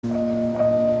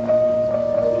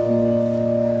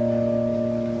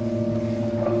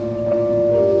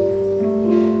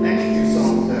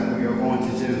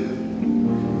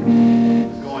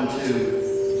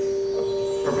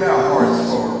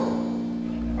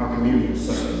communion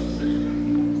service.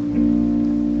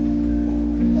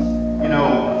 You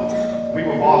know, we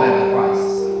were bought at a price.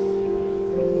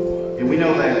 And we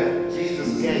know that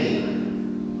Jesus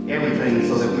gave everything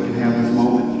so that we can have this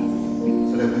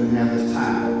moment, so that we can have this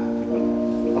time.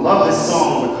 I love this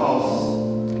song because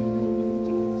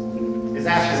it's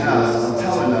asking us, or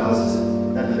telling us,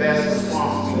 that the best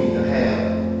response we need to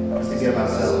have is to give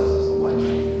ourselves away.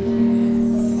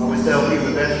 I always tell people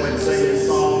the best way to sing this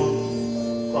song,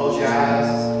 close your eyes,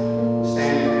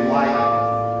 stand if you like,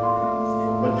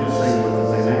 but do sing with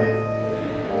us, amen.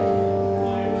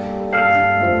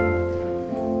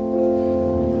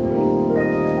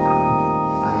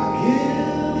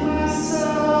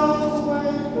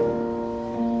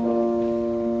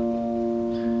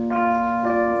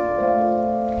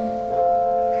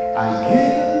 I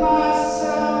give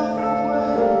myself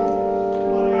away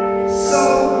so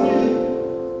you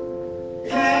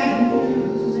can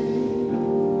use me.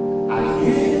 I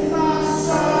give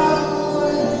myself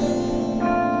away.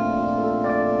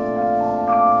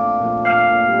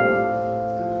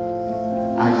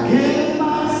 I give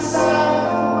myself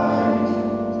away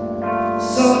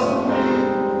so you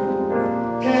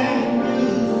can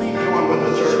use me. Come on with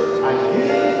the church. I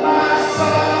give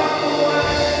myself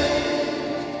away.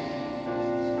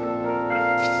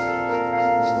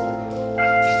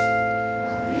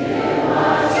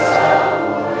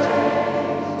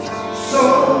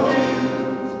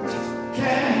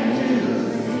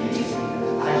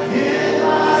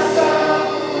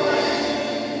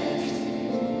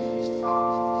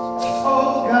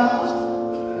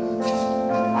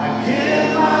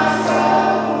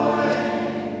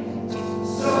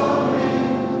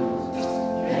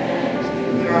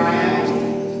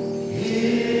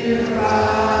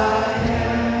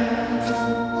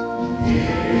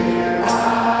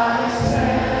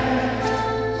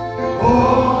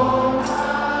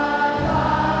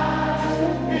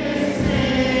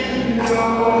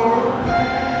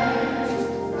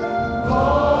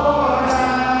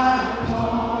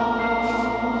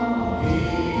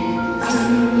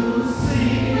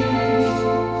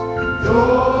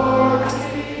 Oh